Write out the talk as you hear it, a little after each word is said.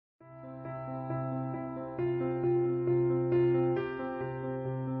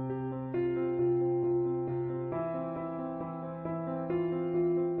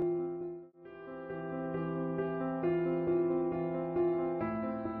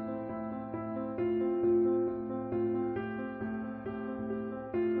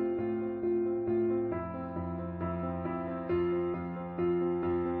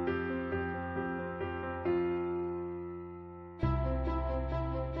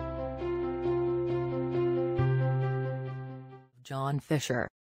John Fisher.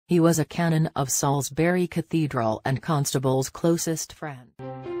 He was a canon of Salisbury Cathedral and Constable's closest friend.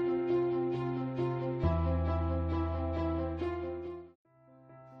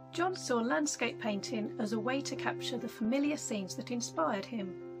 John saw landscape painting as a way to capture the familiar scenes that inspired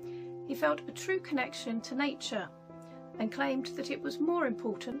him. He felt a true connection to nature and claimed that it was more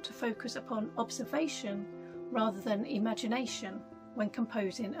important to focus upon observation rather than imagination when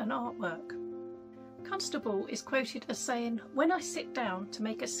composing an artwork. Constable is quoted as saying, "When I sit down to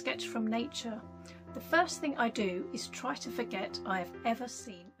make a sketch from nature, the first thing I do is try to forget I have ever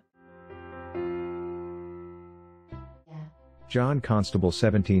seen." John Constable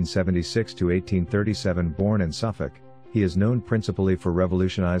 1776 to 1837, born in Suffolk, he is known principally for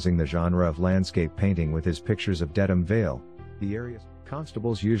revolutionizing the genre of landscape painting with his pictures of Dedham Vale, the area's.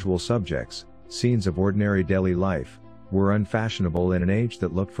 Constable's usual subjects, scenes of ordinary daily life, were unfashionable in an age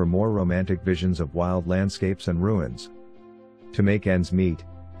that looked for more romantic visions of wild landscapes and ruins. To make ends meet,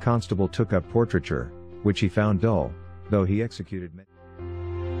 Constable took up portraiture, which he found dull, though he executed many